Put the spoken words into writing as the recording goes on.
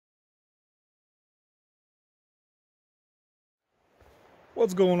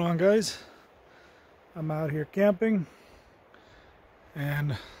What's going on, guys? I'm out here camping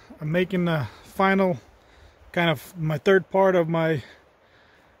and I'm making the final kind of my third part of my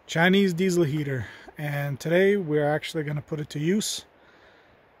Chinese diesel heater, and today we're actually going to put it to use.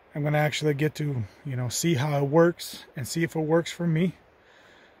 I'm going to actually get to see how it works and see if it works for me.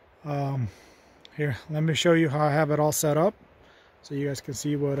 Here, let me show you how I have it all set up so you guys can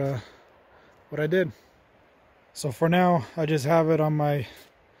see what I did. So for now, I just have it on my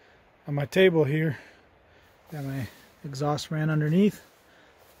table here. Got my exhaust fan underneath.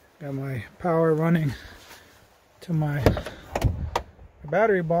 Got my power running to my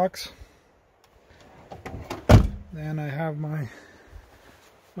battery box. Then I have my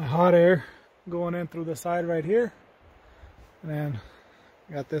hot air going in through the side right here. And then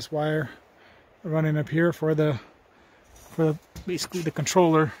got this wire running up here for basically the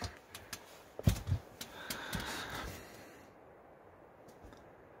controller.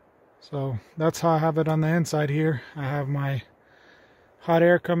 So that's how I have it on the inside here. I have my hot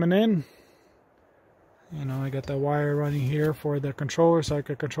air coming in. I got the wire running here for the controller so I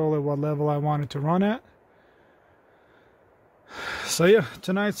could control it what level I want it to run at. So yeah,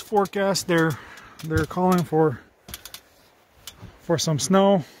 tonight's forecast, they're calling for some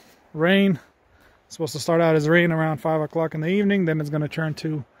snow, rain. It's supposed to start out as rain around 5 o'clock in the evening, then it's going to turn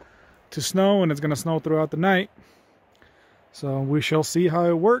to snow, and it's going to snow throughout the night. So we shall see how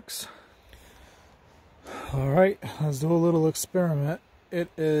it works. Alright, let's do a little experiment. It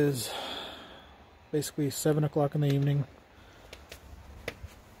is basically 7 o'clock in the evening.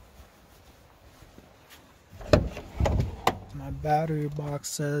 My battery box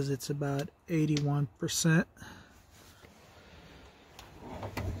says it's about 81%.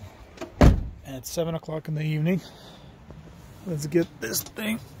 And it's 7 o'clock in the evening. Let's get this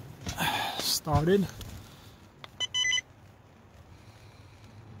thing started.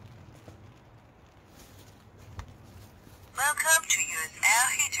 Welcome to use air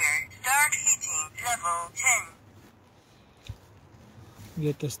heater. Start heating level 10.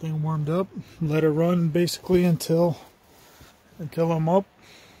 Get this thing warmed up. Let it run basically until I'm up.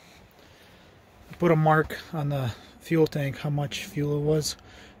 Put a mark on the fuel tank, how much fuel it was,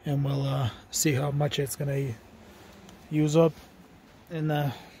 and we'll see how much it's gonna use up in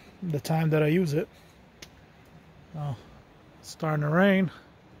the time that I use it. Oh, it's starting to rain.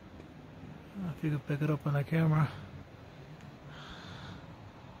 I don't know if you can pick it up on the camera.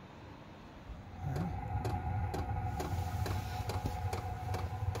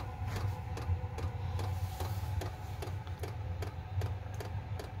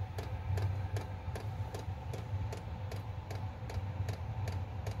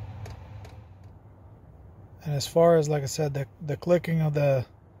 And as far as, like I said, the clicking of the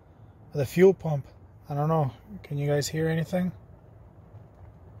fuel pump, I don't know, can you guys hear anything?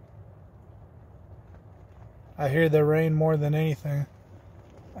 I hear the rain more than anything,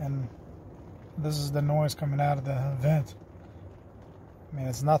 and this is the noise coming out of the vent. I mean,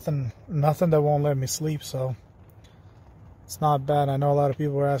 it's nothing that won't let me sleep, so it's not bad. I know a lot of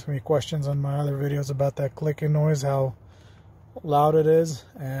people are asking me questions on my other videos about that clicking noise, how loud it is,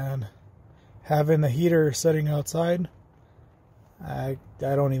 and having the heater sitting outside, I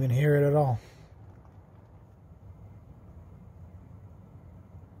don't even hear it at all.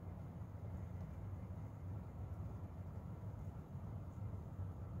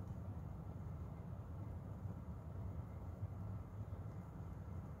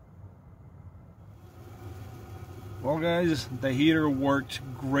 Well, guys, the heater worked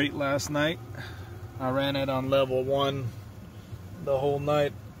great last night. I ran it on level 1 the whole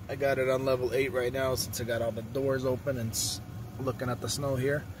night. I got it on level 8 right now since I got all the doors open and looking at the snow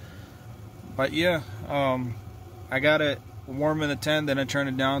here. But yeah, I got it warm in the tent, then I turned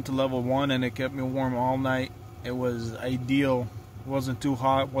it down to level 1 and it kept me warm all night. It was ideal. It wasn't too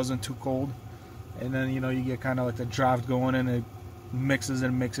hot, wasn't too cold. And then, you get kind of like the draft going and it mixes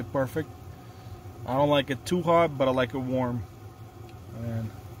and makes it perfect. I don't like it too hot, but I like it warm. And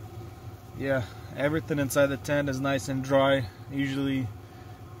yeah, everything inside the tent is nice and dry. Usually,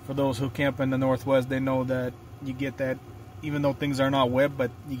 for those who camp in the Northwest, they know that you get that, even though things are not wet, but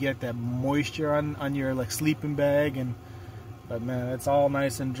you get that moisture on your like sleeping bag. But man, it's all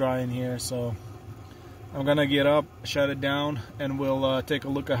nice and dry in here. So I'm gonna get up, shut it down, and we'll take a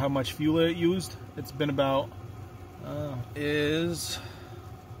look at how much fuel it used. It's been about is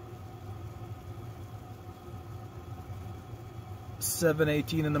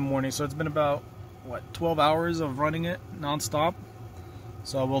 7:18 in the morning, so it's been about what, 12 hours of running it non-stop.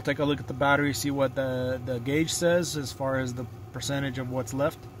 So we'll take a look at the battery, see what the gauge says as far as the percentage of what's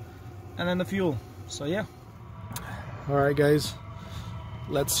left, and then the fuel. So yeah. Alright guys,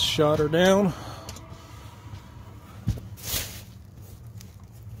 Let's shut her down.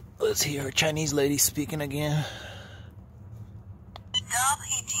 Let's hear a Chinese lady speaking again. Stop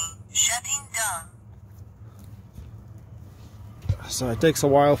heating. Shutting down. So it takes a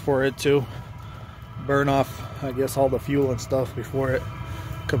while for it to burn off, I guess, all the fuel and stuff before it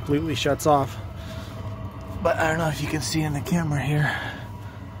completely shuts off. But I don't know if you can see in the camera here.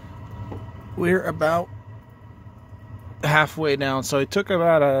 We're about halfway down. So it took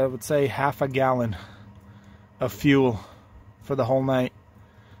about, I would say, half a gallon of fuel for the whole night,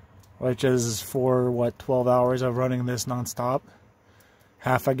 which is for what, 12 hours of running this non-stop.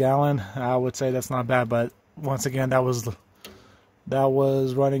 Half a gallon, I would say that's not bad, but once again, that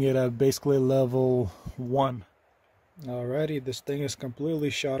was running it at basically level 1. Alrighty, this thing is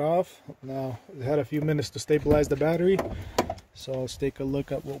completely shut off. Now, it had a few minutes to stabilize the battery, so let's take a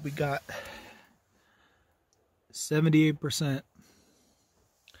look at what we got. 78%.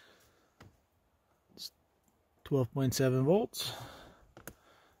 12.7 volts.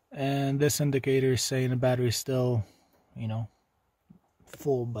 And this indicator is saying the battery is still, you know,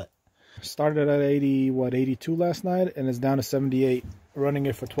 full, but started at 82 last night, and it's down to 78, running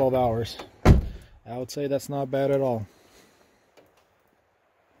it for 12 hours. I would say that's not bad at all.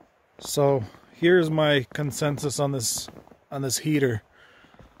 So here's my consensus on this heater.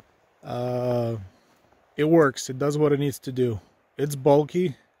 It works. It does what it needs to do. It's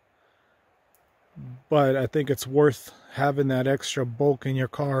bulky, but I think it's worth having that extra bulk in your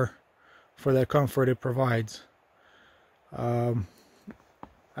car for that comfort it provides. I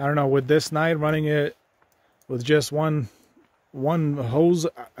don't know, with this night running it with just one hose,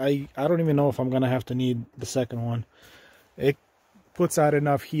 I don't even know if I'm gonna have to need the second one. It puts out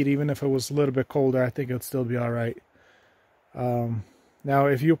enough heat. Even if it was a little bit colder, I think it'd still be all right. Now,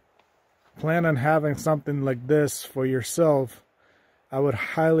 if you plan on having something like this for yourself, I would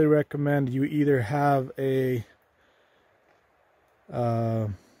highly recommend you either have a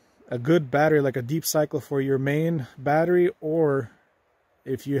good battery, like a deep cycle for your main battery, or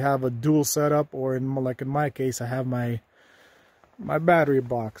if you have a dual setup, or like in my case, I have my battery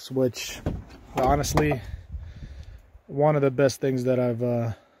box, which honestly, one of the best things that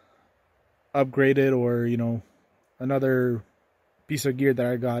I've upgraded, or you know, another piece of gear that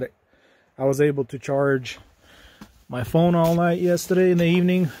I got. I was able to charge my phone all night yesterday in the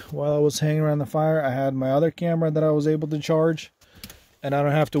evening while I was hanging around the fire. I had my other camera that I was able to charge, and I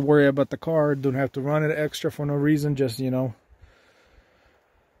don't have to worry about the car. Don't have to run it extra for no reason, just, you know.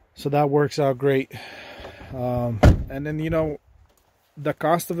 So that works out great. And then, you know, the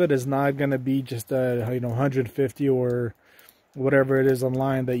cost of it is not going to be just you know, 150 or whatever it is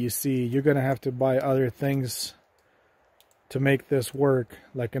online that you see. You're going to have to buy other things to make this work.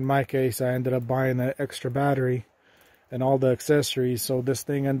 Like in my case, I ended up buying an extra battery and all the accessories, so this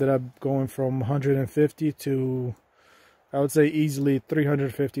thing ended up going from 150 to, I would say, easily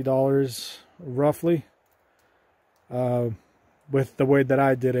 $350 roughly. With the way that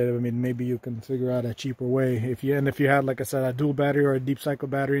I did it, I mean, maybe you can figure out a cheaper way. If you had, like I said, a dual battery or a deep cycle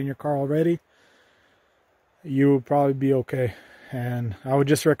battery in your car already, you would probably be okay. And I would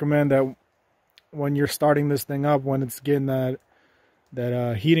just recommend that when you're starting this thing up, when it's getting that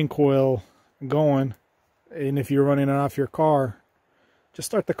heating coil going, and if you're running it off your car, just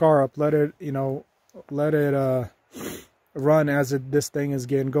start the car up. Let it, you know, run as this thing is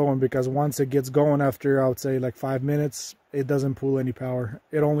getting going, because once it gets going, after I would say like 5 minutes, it doesn't pull any power.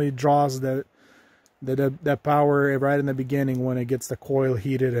 It only draws that power right in the beginning when it gets the coil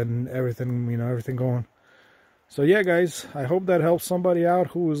heated and everything, you know, everything going. So yeah, guys, I hope that helps somebody out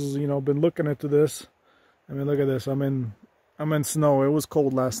who's, you know, been looking into this. I mean, look at this. I'm in snow. It was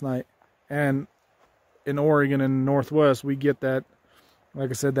cold last night, and in Oregon and Northwest, we get that, like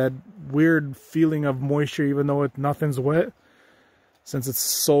I said, that weird feeling of moisture, even though nothing's wet, since it's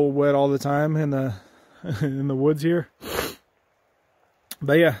so wet all the time in the in the woods here.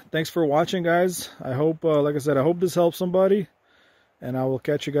 But yeah, thanks for watching, guys. I hope, like I said, I hope this helps somebody, and I will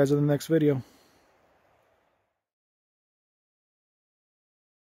catch you guys in the next video.